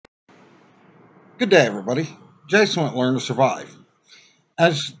Good day, everybody. Jason at Learn to Survive.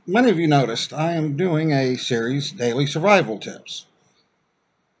 As many of you noticed, I am doing a series, Daily Survival Tips.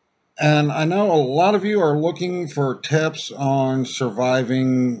 And I know a lot of you are looking for tips on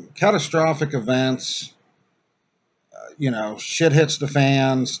surviving catastrophic events, shit hits the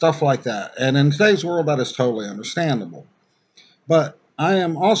fan, stuff like that. And in today's world, that is totally understandable. But I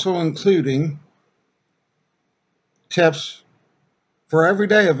am also including tips for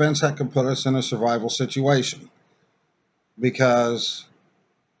everyday events that can put us in a survival situation, because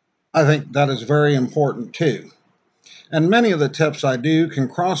I think that is very important too. And many of the tips I do can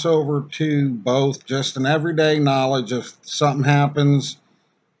cross over to both just an everyday knowledge of something happens,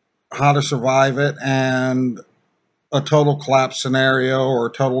 how to survive it, and a total collapse scenario or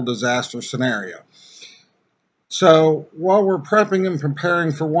a total disaster scenario. So while we're prepping and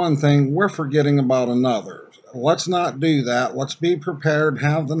preparing for one thing, we're forgetting about another. Let's not do that. Let's be prepared,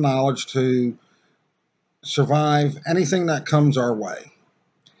 have the knowledge to survive anything that comes our way.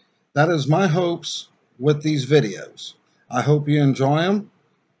 That is my hopes with these videos. I hope you enjoy them.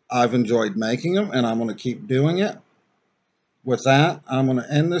 I've enjoyed making them, and I'm going to keep doing it. With that, I'm going to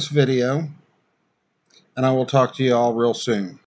end this video, and I will talk to you all real soon.